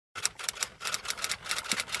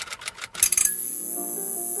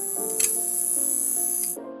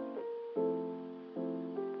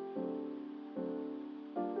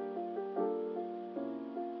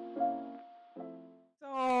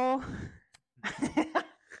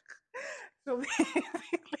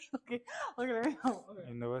Okay, let me know. Okay.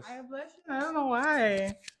 You know us? I am blushing. I don't know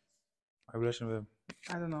why. I blushing with.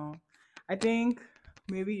 I don't know. I think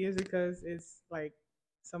maybe it's because it's like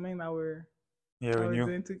something Yeah, that we we're knew.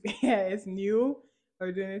 doing to yeah, it's new.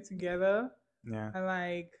 We're doing it together. Yeah. And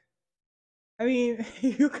like I mean,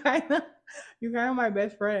 you kind of my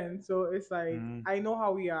best friend. So it's like Mm, I know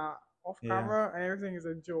how we are off yeah. camera and everything is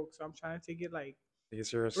a joke. So I'm trying to take it like Take it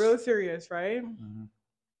serious. real serious, right?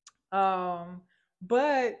 Hmm. Um,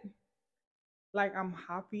 but like I'm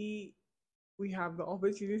happy we have the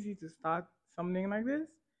opportunity to start something like this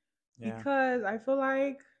Yeah. because I feel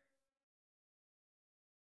like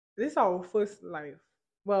this is our first life.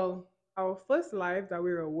 Well, our first life that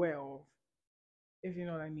we're aware of, if you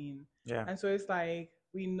know what I mean. Yeah. And so it's like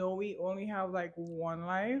we know we only have like one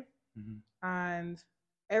life Hmm. and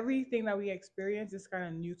everything that we experience is kind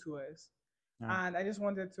of new to us. Yeah. And I just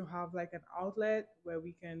wanted to have like an outlet where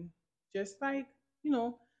we can just like, you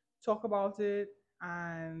know, talk about it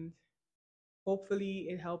and hopefully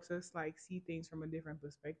it helps us like see things from a different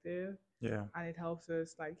perspective Yeah. and it helps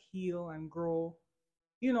us like heal and grow,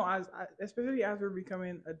 as especially as we're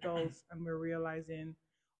becoming adults and we're realizing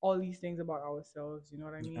all these things about ourselves, you know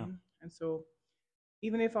what I Yeah. mean? And so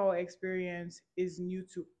even if our experience is new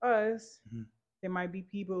to us, Hmm. there might be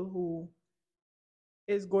people who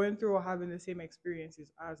is going through or having the same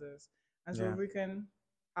experiences as us. And so Yeah. if we can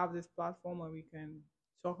have this platform where we can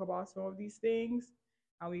talk about some of these things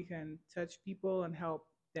and we can touch people and help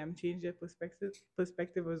them change their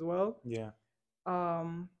perspective as well. Yeah.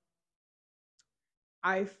 Um,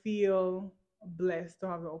 I feel blessed to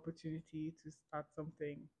have the opportunity to start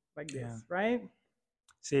something like Yeah. this, right?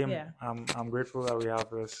 Same. Yeah. I'm grateful that we have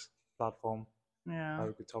this platform Yeah. that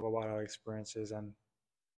we could talk about our experiences and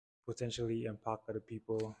potentially impact other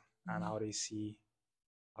people and Mhm. how they see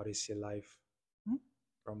life Mhm.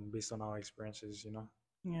 from based on our experiences.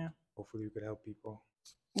 Yeah. Hopefully we could help people.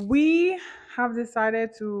 We have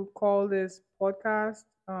decided to call this podcast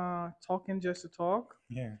Talking Just to Talk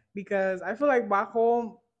Yeah. because I feel like back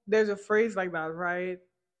home there's a phrase like that, right?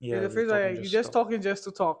 There's Yeah. a We're phrase talking like you're just just stuff. talking just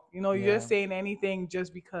to talk. You're Yeah. just saying anything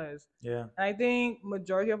just because. Yeah. And I think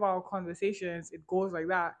majority of our conversations it goes like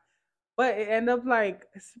that. But it end up like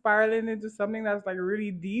spiraling into something that's like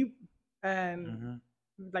really deep and Hmm.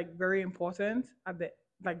 like very important at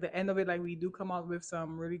the end of it, like we do come out with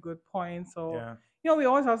some really good points. So Yeah. we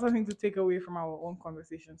always have something to take away from our own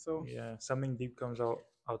conversation. So Yeah. Something deep comes out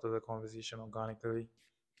of the conversation organically,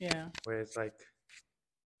 yeah. where it's like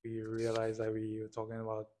we realize that we were talking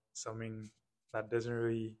about something that doesn't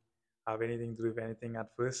really have anything to do with anything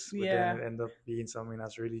at first, but then Yeah. it end up being something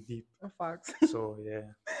that's really deep. Facts. So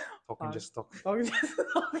yeah, talking Facts. just talk. Talking just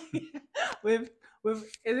with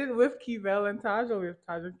is it with Kivel and Taj or with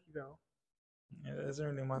Taj and Kivel? Yeah, it doesn't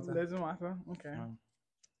really matter. Doesn't matter. Okay. Um,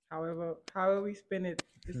 However we spin it,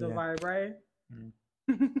 it's the yeah. vibe, right? Mm.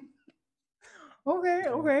 Okay, Okay.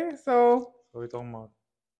 okay. So So we're talking about.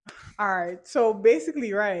 all right. So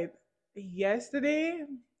basically, right, yesterday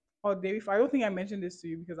or day before, I don't think I mentioned this to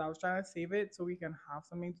you because I was trying to save it so we can have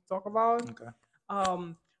something to talk about. Okay.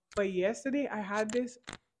 Um, but yesterday I had this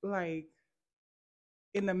like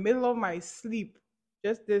in the middle of my sleep,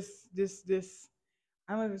 just this.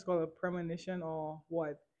 I don't know if it's called a premonition or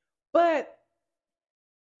what, but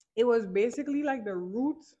it was basically like the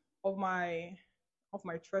root of my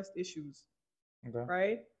trust issues, Okay.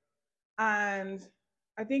 right? And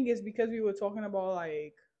I think it's because we were talking about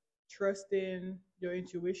like trusting your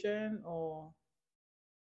intuition or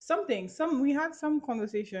something. We had some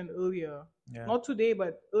conversation earlier, Yeah. not today,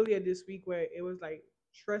 but earlier this week, where it was like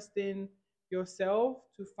trusting yourself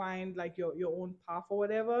to find like your own path or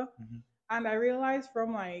whatever. Hmm. And I realized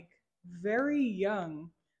from like very young,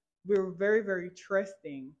 we're very, very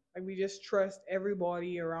trusting. Like we just trust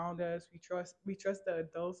everybody around us. We trust the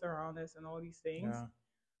adults around us and all these things.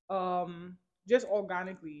 Yeah. Just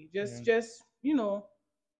organically. Yeah. Just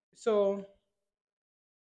so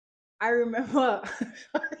I remember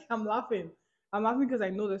sorry, I'm laughing. I'm laughing because I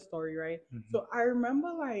know the story, right? Hmm. So I remember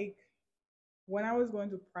like when I was going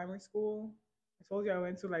to primary school, I told you I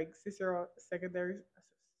went to like Cicero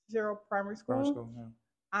primary Primary school. school. Yeah.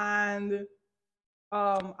 And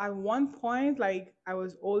at one point like I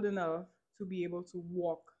was old enough to be able to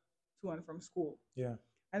walk to and from school. Yeah.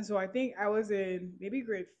 And so I think I was in maybe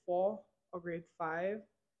grade 4 or grade 5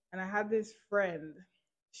 and I had this friend.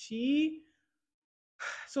 She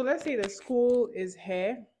so let's say the school is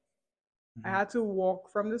here. I Hmm. had to walk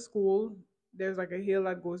from the school. There's like a hill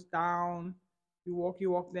that goes down. You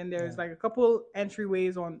walk. Then Yeah. there's like a couple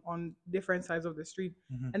entryways on different sides of the street.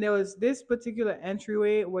 Hmm. And there was this particular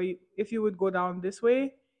entryway where if you would go down this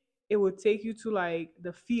way, it would take you to like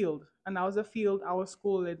the field, and that was a field our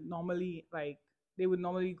school it normally like they would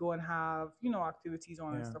normally go and have activities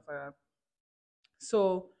on and Yeah. stuff like that. So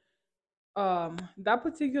that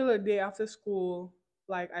particular day after school,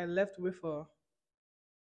 like I left with her,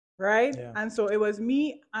 right? Yeah. And so it was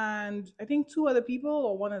me and I think two other people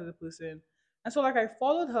or one other person. And so like I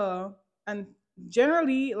followed her, and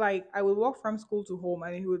generally like I would walk from school to home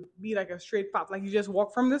and it would be like a straight path. Like you just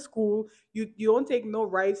walk from the school, you don't take no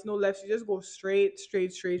rights, no lefts, you just go straight,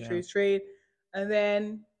 straight, straight, Yeah. straight, straight, and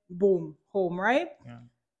then boom, home, right? Yeah.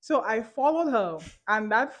 So I followed her,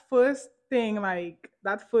 and that first thing, like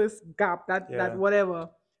that first gap, that Yeah. whatever,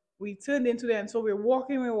 we turned into there. And so we're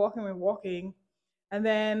walking, we're walking, we're walking, and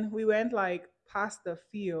then we went like past the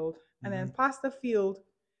field, and then Hmm. past the field,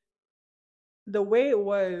 the way it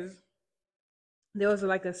was, there was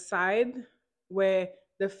like a side where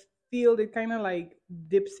the field it kind of like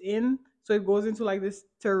dips in, so it goes into like this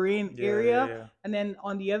terrain Yeah. Yeah. area, Yeah. and then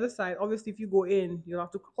on the other side, obviously, if you go in, you'll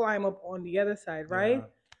have to climb up on the other side, Yeah. right?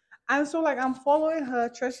 And so like I'm following her,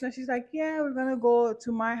 trusting her. She's like, yeah, we're gonna go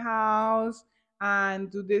to my house and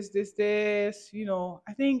do this, this, this.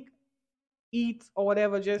 I think eat or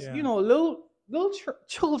whatever, just Yeah. little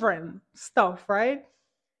children stuff, right?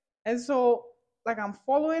 And so like I'm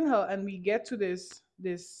following her, and we get to this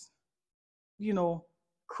you know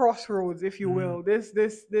crossroads, if you Hmm. will, this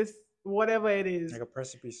whatever it is, Like a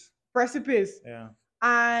precipice. precipice, Yeah.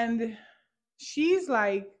 and she's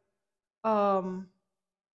like, um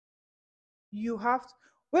you have to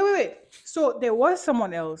wait. So there was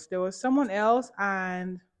someone else. There was someone else,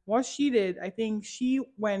 and what she did, I think she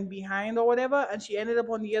went behind or whatever, and she ended up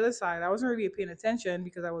on the other side. I wasn't really paying attention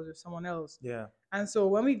because I was with someone else. Yeah. And so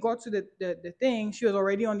when we got to the thing, she was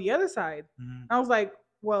already on the other side. Hmm. I was like,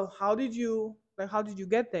 well, how did you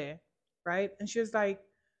get there? Right? And she was like,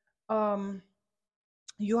 um,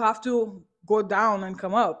 you have to go down and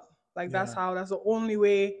come up. Like Yeah. that's the only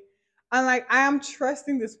way. And like I am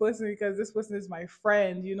trusting this person because this person is my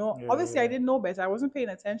friend, Yeah. Obviously I Yeah. didn't know better. I wasn't paying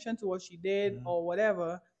attention to what she did Hmm. or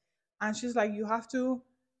whatever. And she's like, you have to.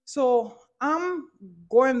 So I'm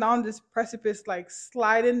going down this precipice, like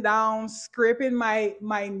sliding down, scraping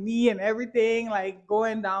my knee and everything, like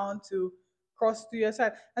going down to cross to your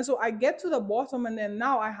side. And so I get to the bottom, and then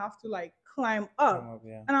now I have to like climb Come up. up.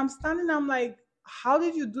 Yeah. And I'm standing, I'm like, how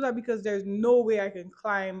did you do that? Because there's no way I can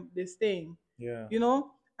climb this thing, Yeah. you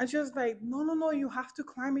know? And she was like, no, no, no, you have to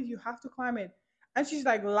climb it. You have to climb it. And she's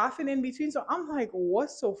like laughing in between. So I'm like,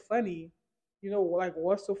 what's so funny? Like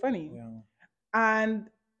what's so funny? Yeah. And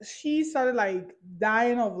she started like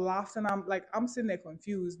dying of laughter. And I'm sitting there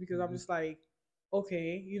confused because I'm Hmm. just like,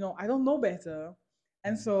 okay, I don't know better.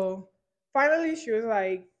 And Hmm. so finally she was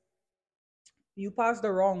like, you passed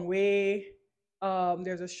the wrong way.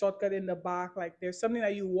 There's a shortcut in the back. Like there's something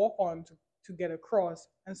that you walk on to get across.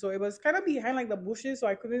 And so it was kind of behind like the bushes, so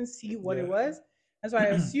I couldn't see what it Yeah. was. And so I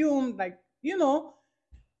assumed like,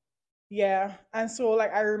 yeah. And so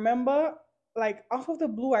like I remember like out of the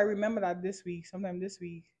blue, I remember that this week, sometime this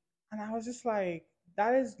week. And I was just like,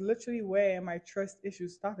 that is literally where my trust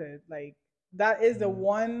issues started. Like that is the Hmm.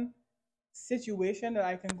 one situation that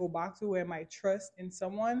I can go back to where my trust in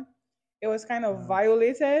someone it was kind of Yeah.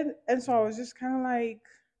 violated. And so I Yeah. was just kind of like,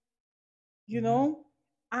 you Hmm. know,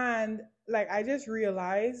 and like I just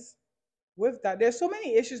realized with that, there's so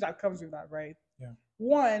many issues that comes with that, right? Yeah.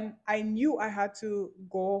 One, I knew I had to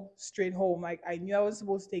go straight home. Like I knew I was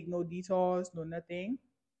supposed to take no detours, no nothing.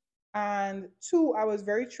 And two, I was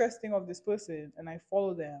very trusting of this person and I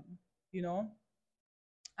followed them, you know?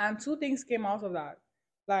 And two things came out of that.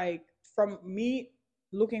 Like from me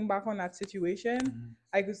looking back on that situation, Hmm.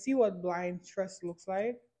 I could see what blind trust looks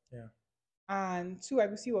like. Yeah. And two, I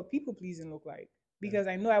could see what people pleasing look like. Yeah. Because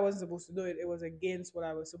I know I wasn't supposed to do it. It was against what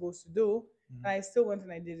I was supposed to do. Hmm. And I still went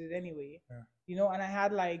and I did it anyway. Yeah. And I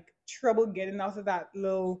had like trouble getting out of that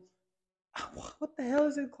little what the hell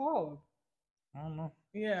is it called? I don't know.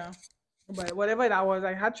 Yeah. But whatever that was,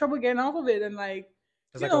 I had trouble getting out of it and like,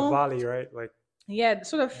 It's you like a know, valley, right? Like. yeah, it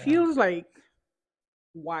sort of Yeah. feels like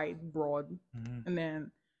wide, broad. Hmm. And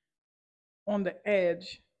then on the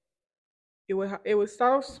edge, it would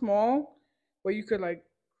start off small where you could like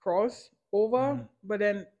cross over, Hmm. but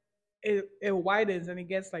then it widens and it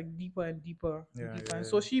gets like deeper and deeper and Yeah. deeper. Yeah. And Yeah.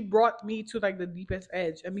 so she brought me to like the deepest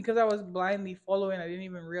edge. And because I was blindly following, I didn't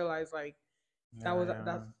even realize like that Yeah. was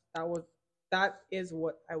Yeah. that was that is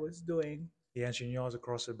what I was doing. Yeah. And she knew how to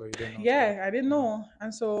cross it, but you didn't know. So. Yeah, I didn't Yeah. know.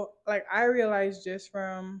 And so like I realized just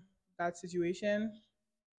from that situation,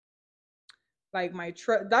 like my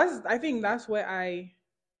trust that's I think that's where I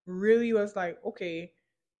really was like, okay,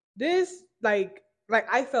 this like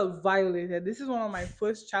I felt violated. This is one of my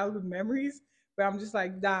first childhood memories where I'm just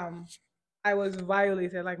like, damn, I was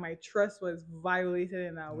violated. Like my trust was violated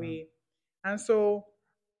in that Yeah. way. And so,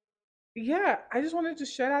 yeah, I just wanted to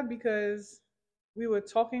share that because we were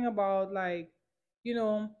talking about like, you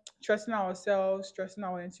know, trusting ourselves, trusting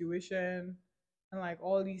our intuition, and like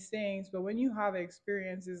all these things. But when you have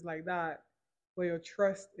experiences like that where your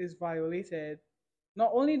trust is violated,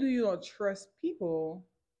 not only do you not trust people,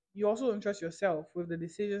 you also don't trust yourself with the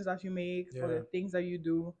decisions that you make for the Yeah. things that you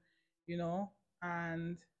do, you know?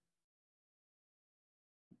 And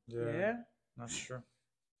Yeah. yeah, That's true.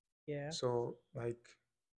 yeah. So like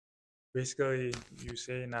basically you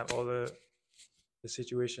saying that all the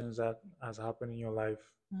situations that has happened in your life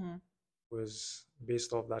Hmm. was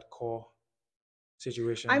based off that core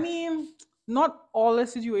I situation. mean, not all the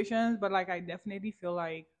situations, but like I definitely feel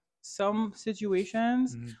like some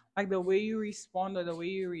situations, Hmm. like the way you respond or the way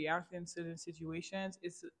you react in certain situations,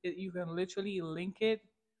 you can literally link it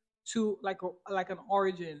to like an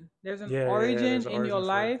origin. There's an Yeah, yeah, yeah. origin There's an in your origin for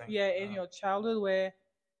life, everything. yeah, in your childhood where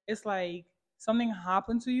it's like something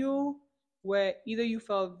happened to you where either you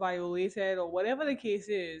felt violated or whatever the case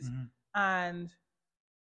is, Hmm. and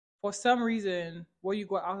for some reason what you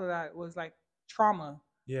got out of that was like trauma,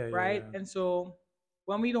 Yeah, yeah, right? yeah. And so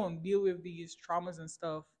when we don't deal with these traumas and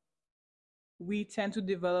stuff, we tend to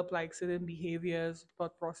develop like certain behaviors,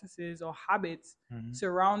 thought processes, or habits Hmm.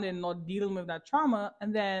 surrounding not dealing with that trauma.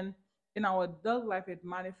 And then in our adult life, it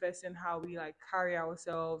manifests in how we like carry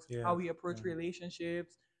ourselves, how Yeah, we approach yeah,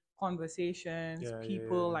 relationships, conversations, yeah, yeah,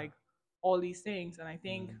 people, yeah, like all these things. And I yeah.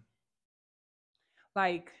 think,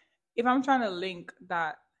 like, if I'm trying to link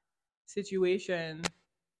that situation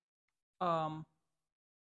um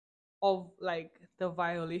of like the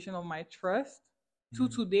violation of my trust to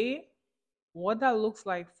Mm. today, what that looks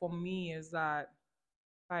like for me is that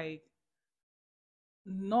like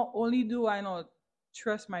not only do I not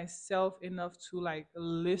trust myself enough to like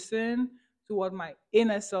listen to what my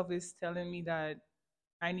inner self is telling me that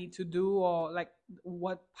I need to do, or like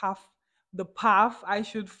what path, the path I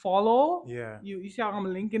should follow. Yeah, You see how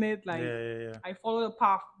I'm linking it? yeah, Like yeah, yeah, I follow the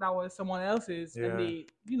path that was someone else's and yeah. they,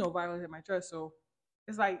 violated my trust. So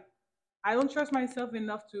it's like I don't trust myself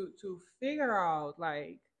enough to figure out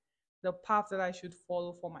like the path that I should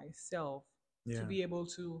follow for myself to Yeah. be able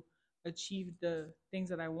to achieve the things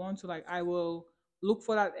that I want to. Like I will look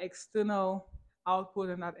for that external output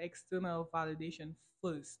and that external validation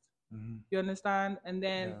first. Hmm. You understand? And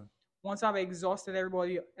then Yeah. once I've exhausted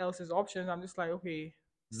everybody else's options, I'm just like, okay,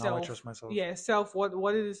 Now I self. trust myself. Yeah, self, what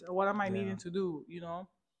am I Yeah, needing to do, you know?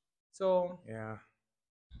 So yeah,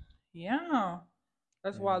 yeah.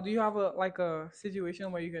 That's yeah. wild. Do you have a like a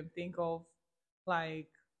situation where you can think of like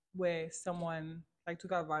where someone like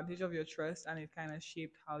took advantage of your trust and it kind of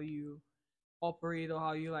shaped how you operate or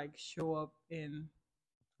how you like show up in.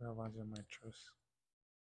 I value my trust.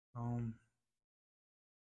 Um,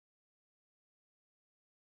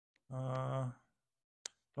 uh,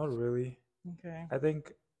 not really. Okay. I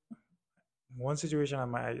think one situation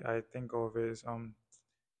I think of is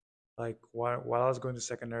like while I was going to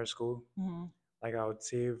secondary school, Mm-hmm. like I would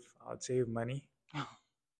save money.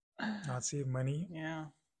 I'd save money. Yeah.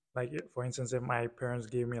 Like for instance, if my parents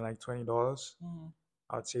gave me like $20, Mm-hmm.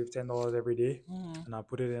 I'd save $10 every day, Mm-hmm. and I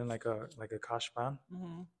put it in like a cash pan.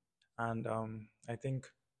 Mm-hmm. And I think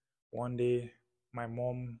one day my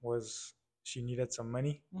mom was she needed some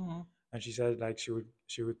money, Mm-hmm. and she said like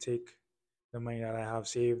she would take the money that I have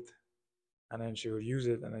saved, and then she would use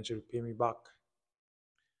it, and then she would pay me back.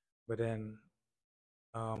 But then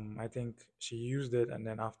I think she used it, and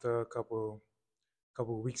then after a couple of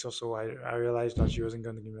weeks or so, I realized that she wasn't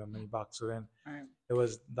going to give me the money back. So then Right. that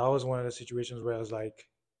was one of the situations where I was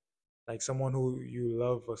like someone who you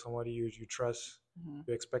love or somebody you trust, Mm-hmm.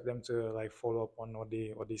 you expect them to like follow up on what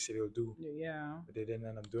they say they'll do, Yeah. but they didn't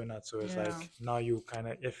end up doing that. So it's Yeah. like now you kind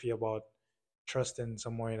of iffy about trusting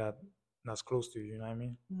someone that's close to you. You know what I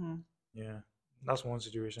mean? Mm-hmm. Yeah, that's one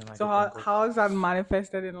situation I So could think of. how is that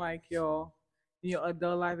manifested in like your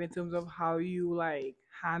adult life in terms of how you like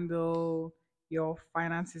handle your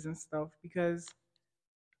finances and stuff? Because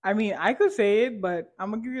I mean, I could say it, but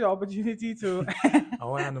I'm gonna give you the opportunity to. I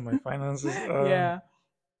want to handle my finances. Yeah.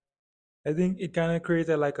 I think it kind of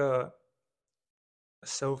created like a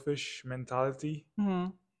selfish mentality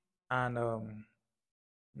Mhm. and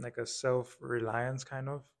like a self reliance kind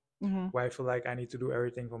of, Mhm. where I feel like I need to do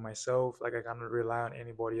everything for myself. Like I cannot rely on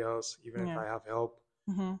anybody else, even if Yeah. I have help.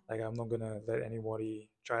 Mhm. Like I'm not gonna let anybody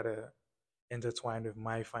try to intertwine with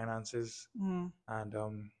my finances. Mhm. And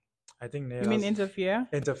I think yeah, You mean that's interfere?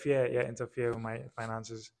 interfere. Yeah, interfere with my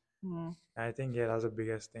finances. Mhm. And I think yeah, that's the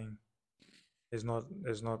biggest thing. is not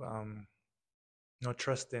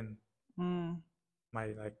trusting Mm. my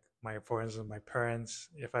like my for instance my parents.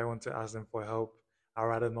 If I want to ask them for help, I'd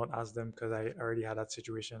rather not ask them because I already had that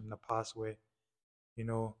situation in the past where you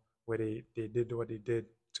know where they did what they did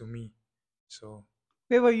to me. So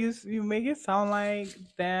Favor, you make it sound like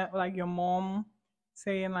that, like your mom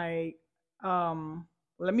saying like, um,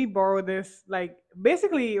 let me borrow this. Like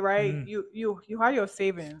basically, right? mm, You had your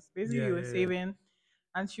savings. Basically, yeah, you were yeah, yeah, saving,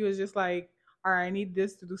 and she was just like, all right, I need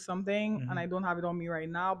this to do something, and hmm, I don't have it on me right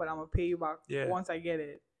now, but I'm gonna pay you back yeah, once I get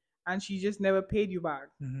it. And she just never paid you back,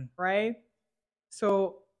 hmm, right?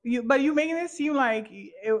 So but you making it seem like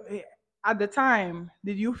at the time,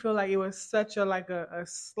 did you feel like it was such a like a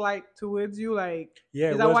slight towards you? Like,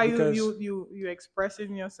 yeah. It is that was why because you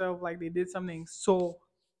expressing yourself like they did something so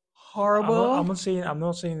I'm horrible?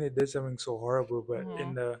 not saying they did something so horrible, but Mm-hmm.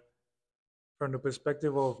 in the from the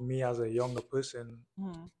perspective of me as a younger person,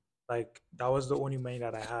 Mm-hmm. like that was the only money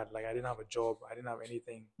that I had. Like I didn't have a job, I didn't have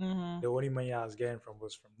anything. Mm-hmm. The only money I was getting from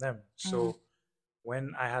was from them. Mm-hmm. So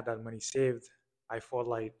when I had that money saved, I felt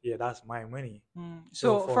like yeah, that's my money.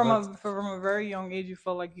 So So for her, from a very young age, you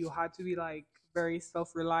felt like you had to be like very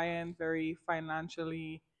self reliant, very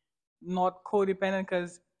financially not codependent,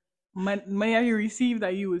 because money that you receive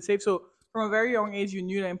that you would save. So from a very young age, you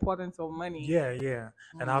knew the importance of money. yeah, yeah,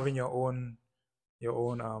 and Mm. having your own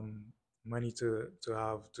money to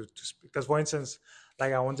have to because for instance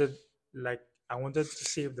like like I wanted to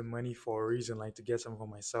save the money for a reason like to get something for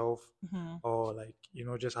myself Mm-hmm. or like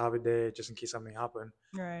just have it there just in case something happened,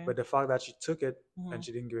 Right. but the fact that she took it Mm-hmm. and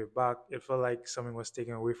she didn't give it back, it felt like something was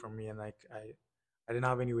taken away from me, and like I didn't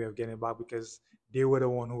have any way of getting it back because they were the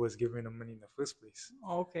one who was giving the money in the first place.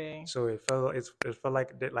 Okay. So it felt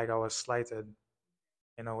like that, like I was slighted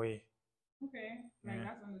in a way. Okay. Like Yeah.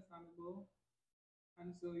 that's understandable.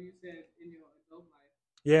 And so you said in your adult life.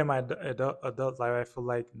 Yeah, my adult life, I feel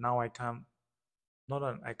like now I can't, not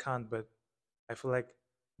that I can't, but I feel like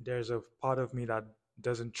there's a part of me that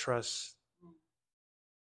doesn't trust Mm.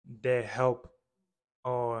 their help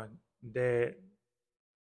or their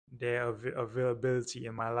availability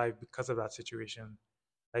in my life because of that situation.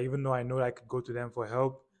 Like even though I know I could go to them for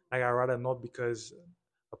help, like I rather not because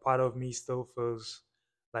a part of me still feels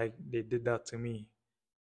like they did that to me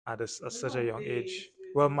at It's such a gonna young say age. it's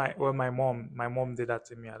your Well, fault. my mom did that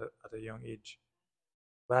to me at a young age.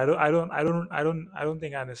 But I don't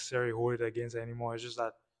think I necessarily hold it against her anymore. It's just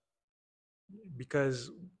that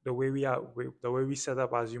because the way the way we set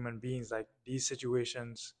up as human beings, like these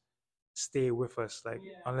situations stay with us. Like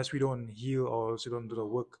Yeah. unless we don't heal or else we don't do the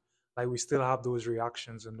Mm. work, like we still have those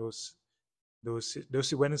reactions and those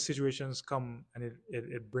when the situations come and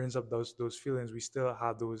it brings up those feelings, we still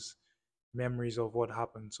have those memories of what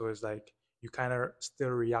happened. So it's like you kind of still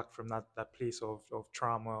react from that place of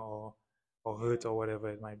trauma or hurt Yeah. or whatever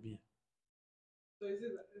it might be. So is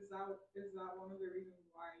that one of the reasons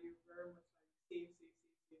why you very much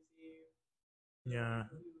like save? Yeah.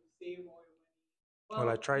 You save all your money. Well,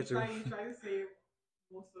 I Well, try to. you try to save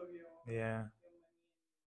most of Yeah. your money and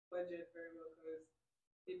budget very well because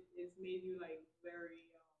it's made you like very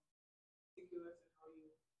meticulous in how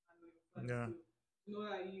you handle your funds Yeah. to know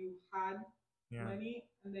that you had Yeah. money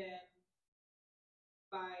and then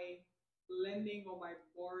by lending or by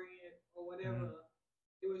borrowing it or Mhm. whatever,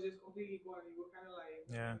 it was just completely gone. You were kind of like,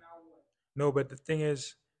 okay, Yeah. now what? No, but the thing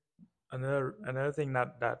is, another thing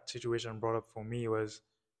that situation brought up for me was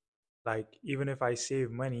like even if I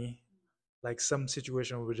save money, like some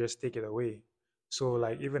situation will just take it away. So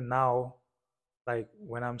like Yeah. even now, like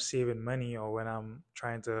when I'm saving money or when I'm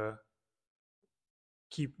trying to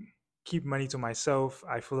keep keep money to myself,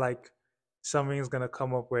 I feel like something is gonna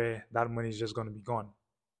come up where that money is just gonna be gone.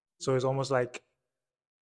 So it's almost like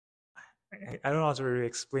I don't know how to really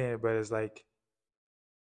explain it, but it's like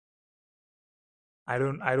I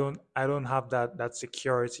don't have that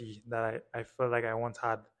security that I felt like I once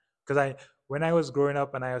had. Because I when I was growing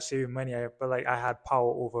up and I was saving money, I felt like I had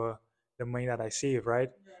power over the money that I save, right?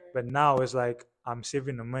 Right. But now it's like I'm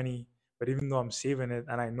saving the money, but even though I'm saving it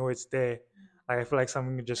and I know it's there, like I feel like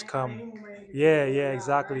something could just Like at come. any moment you could take Yeah, all of yeah, that, right?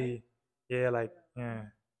 exactly. Yeah, like yeah.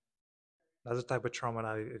 That's the type of trauma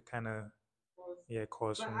that it kind of Was yeah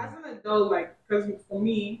caused but for as me. an adult, like because for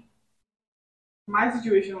me, my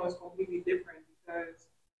situation was completely different because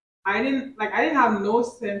I didn't have no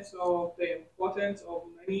sense of the importance of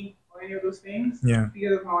money or any of those things Yeah,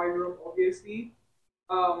 because of how I grew up, obviously.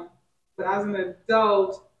 Um, but as an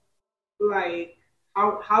adult, like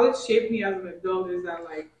how it shaped me as an adult is that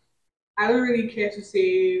like I don't really care to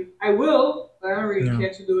save. I will, but I don't really yeah,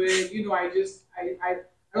 care to do it. I just I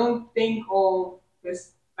don't think of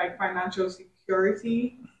this like financial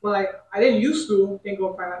security. Well, like I didn't used to think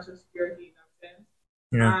of financial security in that sense,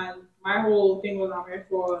 Yeah. and my whole thing was I'm here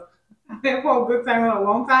for I'm here for a good time or a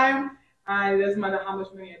long time, and it doesn't matter how much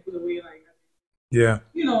money I put away. Like Yeah.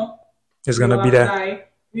 you know, It's we gonna all be have to there. die.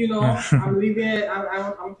 I'm leaving it.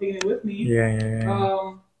 I'm taking it with me. Yeah, yeah, yeah.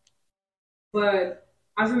 Um, but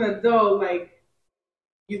as an adult, like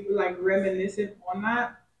you like reminiscing on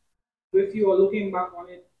that with you or looking back on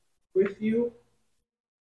it with you,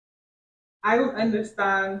 I don't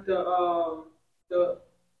understand the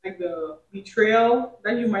like the betrayal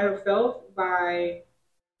that you might have felt by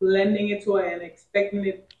lending it to her and expecting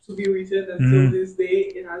it to be returned until Hmm. this day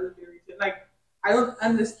it hasn't been returned. Like I don't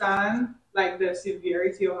understand like the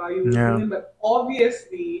severity of how you were Yeah. feeling, but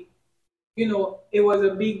obviously, it was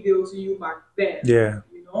a big deal to you back then, Yeah.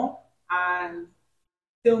 and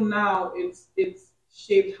till now it's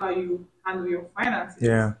shaped how you handle your finances,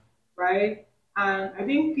 Yeah. right? And I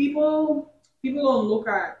think people don't look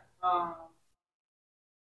at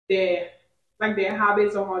their their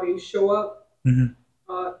habits or how they show up Hmm.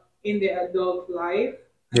 uh, in their adult life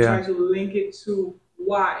and Yeah. try to link it to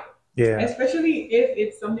why, Yeah. especially if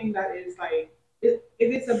it's something that is like if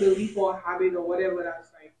it's a belief or a habit or whatever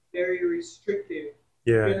that's like very restrictive.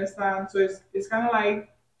 You Yeah. understand? So it's kind of like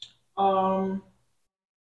um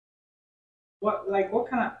what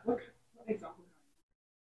kind of what example?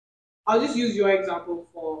 I'll just use your example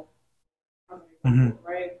for as an Hmm. example,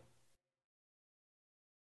 right?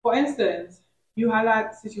 For instance, you had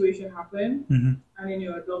that situation happen, Hmm. and in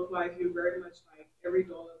your adult life, you're very much like every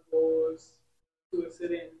dollar goes to a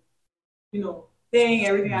certain, thing.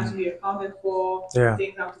 Everything has to be accounted for. Yeah.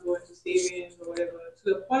 Things have to go into savings or whatever. To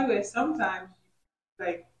the point where sometimes,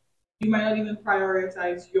 like, you might not even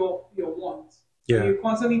prioritize your wants. So Yeah. you're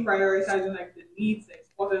constantly prioritizing like the needs, the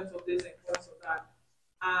importance of this, the importance of that,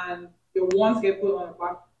 and your wants get put on the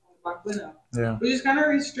back burner, Yeah. which is kind of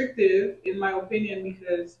restrictive in my opinion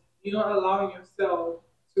because you're not allowing yourself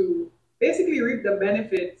to basically reap the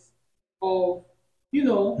benefits of you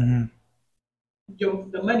know Hmm.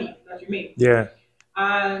 the money that you make. Yeah.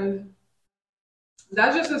 And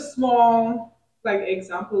that's just a small like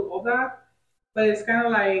example of that. But it's kind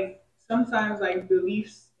of like sometimes like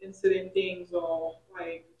beliefs in certain things or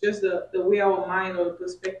like just the way our mind or the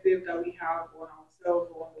perspective that we have on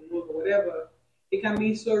ourselves or on the world or whatever, it can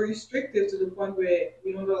be so restrictive to the point where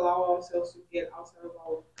we don't allow ourselves to get outside of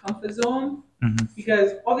our comfort zone Hmm.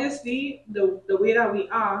 because obviously the way that we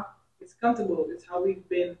are is comfortable. It's how we've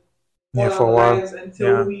been Yeah. all For a our while. lives until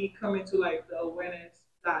Yeah. we come into like the awareness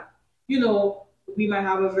that you know we might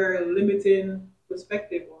have a very limiting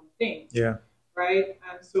perspective on things, Yeah. right?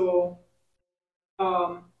 And so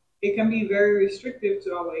um, it can be very restrictive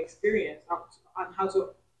to our experience on how to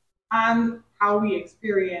and how we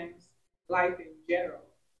experience life in general.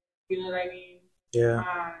 You know what I mean? Yeah.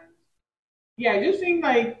 And yeah, I just think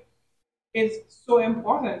like it's so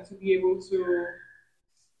important to be able to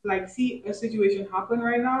like see a situation happen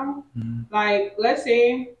right now. Hmm. Like let's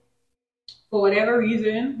say for whatever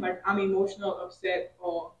reason, like I'm emotional, upset,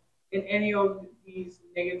 or in any of these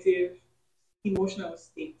negative emotional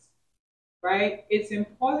states, right? It's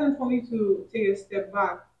important for me to take a step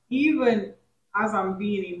back, even as I'm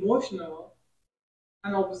being emotional,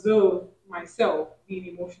 and observe myself being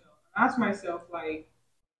emotional, and ask myself, like,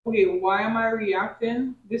 okay, why am I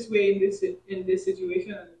reacting this way in this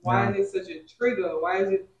situation, and why Yeah. is it such a trigger? Why is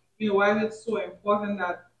it so important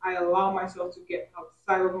that I allow myself to get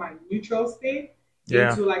outside of my neutral state Yeah.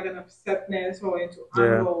 into like an upsetness or into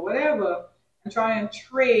anger Yeah. or whatever, and try and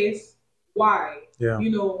trace why, Yeah.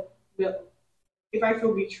 you know, the if I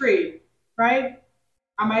feel betrayed, right?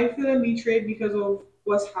 Am I feeling betrayed because of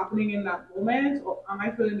what's happening in that moment, or am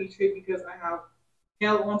I feeling betrayed because I have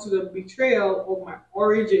held on to the betrayal of my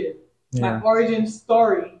Yeah. origin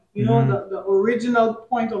story, Hmm. the original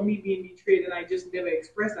point of me being betrayed, and I just never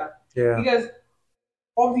expressed that. Yeah. Because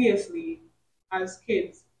obviously, as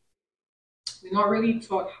kids, we're not really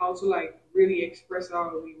taught how to like really express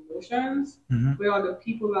our emotions. Hmm. We are the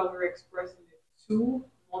people that we're expressing it to,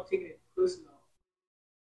 not taking it personal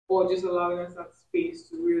or just allowing us that space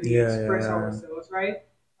to really Yeah. Yeah. express Yeah. ourselves, right?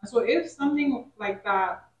 And so if something like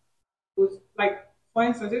that was like, for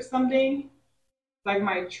instance, if something like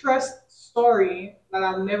my trust story that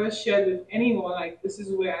I've never shared with anyone, like this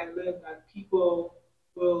is where I learned that people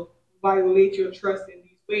will violate your trust in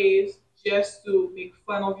these ways just to make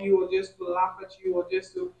fun of you or just to laugh at you or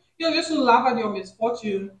just to just to laugh at your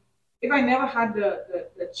misfortune. If I never had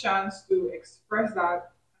the chance to express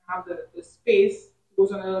that, have the space to go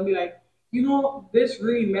to another and be like, this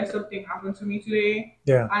really messed up thing happened to me today,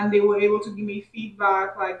 Yeah. and they were able to give me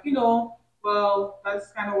feedback, like, well,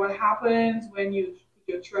 that's kind of what happens when you put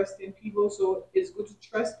you're trusting people. So it's good to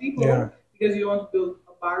trust Yeah. people because you want to build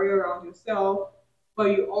a barrier around yourself,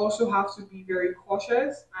 but you also have to be very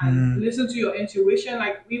cautious and Mm, listen to your intuition.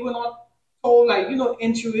 Like we were not told, like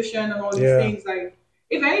intuition and all these yeah. things. Like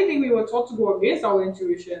if anything, we were taught to go against our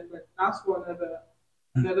intuition, but that's for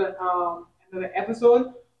Mm, another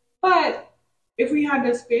episode. But if we had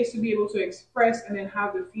the space to be able to express and then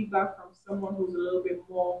have the feedback from someone who's a little bit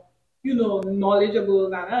more, knowledgeable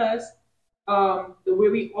than us, the way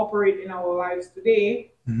we operate in our lives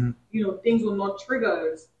today, mhm. things will not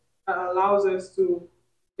trigger us. That allows us to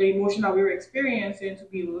the emotion that we were experiencing to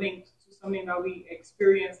be linked to something that we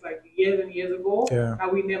experienced like years and years ago Yeah.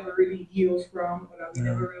 that we never really healed from or that we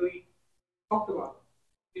Yeah. never really talked about.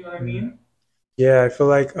 You know what I Mm. mean? Yeah, I feel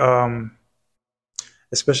like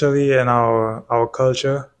especially in our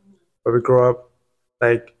culture where we grow up,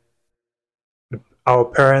 like our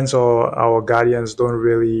parents or our guardians don't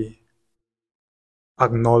really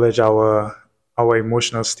acknowledge our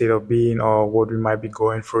emotional state of being or what we might be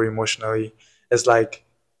going through emotionally. It's like,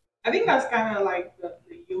 I think that's kind of like the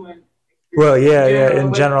human well, experience in yeah, yeah, general, in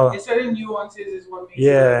but general, in certain nuances is what makes it a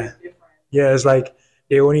little yeah, bit different. yeah. It's like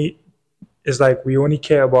they only it's like we only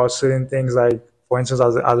care about certain things. Like for instance,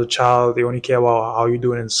 as a child, they only care about how you're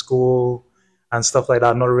doing in school and stuff like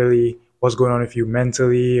that. Not really what's going on with you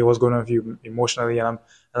mentally, what's going on with you emotionally. And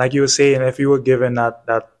like you were saying, if you were given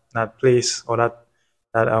that place or that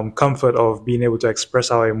comfort of being able to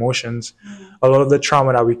express our emotions, Mm. a lot of the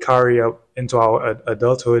trauma that we carry up into our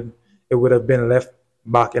adulthood, it would have been left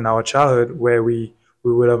back in our childhood where we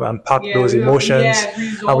would have unpacked Yeah, those we have, emotions, yes, and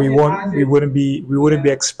resolve it as it. we wouldn't be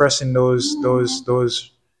Yeah. expressing those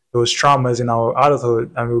traumas in our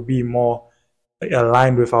adulthood, and we'll be more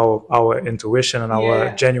aligned with our intuition and our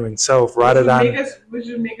Yeah, genuine self which rather would make than us which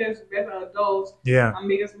would make us better adults yeah. and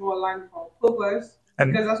make us more aligned with our purpose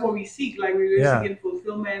And because that's what we seek. Like we're yeah, seeking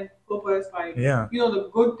fulfillment, purpose, like yeah, the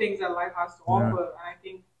good things that life has to yeah, offer. And I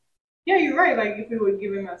think, yeah, you're right. Like if we were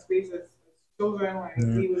given that space as children, like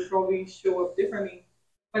yeah, we would probably show up differently.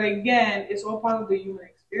 But again, it's all part of the human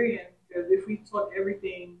experience because if we taught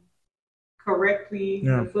everything correctly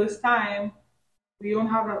yeah, the first time, we don't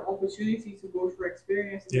have that opportunity to go through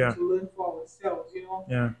experiences and yeah, to learn for ourselves.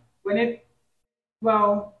 yeah, When it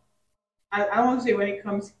well, I don't want to say when it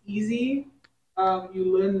comes easy,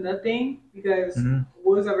 you learn nothing because hmm,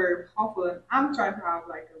 words are very powerful, and I'm trying to have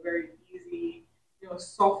like a very easy,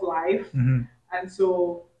 soft life, hmm, and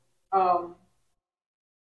so um,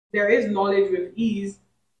 there is knowledge with ease,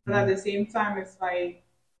 but at hmm, the same time, it's like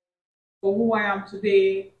for who I am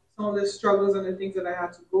today, some of the struggles and the things that I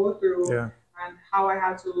had to go through, yeah, and how I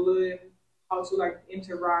had to learn how to like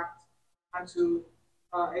interact and to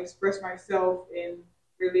express myself in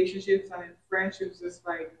relationships and in friendships. It's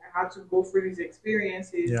like I had to go through these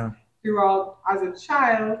experiences yeah, throughout as a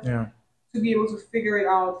child yeah, to be able to figure it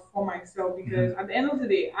out for myself hmm, because at the end of the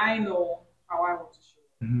day, I know how I want to show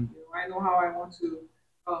up. hmm, I know how I want to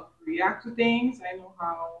react to things. I know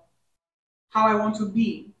how I want to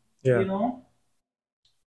be. yeah, You know,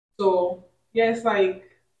 so yeah, it's like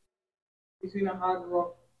between a hard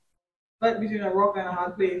rock, but between a rock and a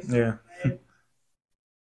hard place, yeah, right?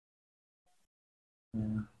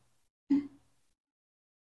 yeah,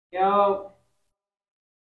 Yeah.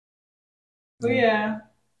 So yeah.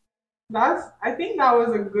 yeah, I think that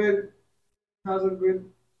was a good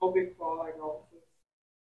topic for like our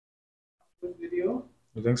first video.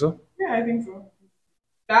 You think so? Yeah, I think so.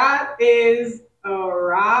 That is a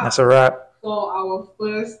That's wrap a wrap. for our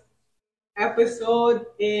first episode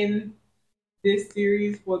in this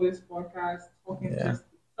series for this podcast. Talking Yeah. just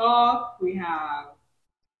the talk. We have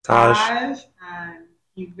Taj, Taj and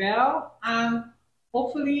Yvel, and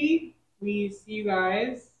hopefully we see you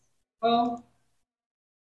guys. Well,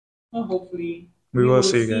 not hopefully we we will will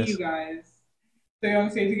see you see you guys. guys. So you want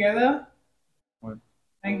to say together? What?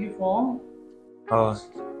 Thank you for Oh,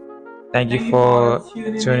 thank you thank you for for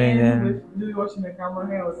tuning tuning in. in. With do you watching the camera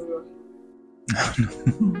here or do you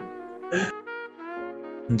watching?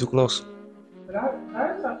 Too close. But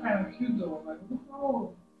that is kind of cute though. Like,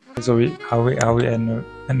 oh. So we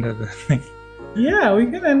end the thing. Yeah, we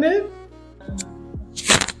can end it.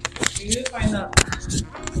 We need to find out.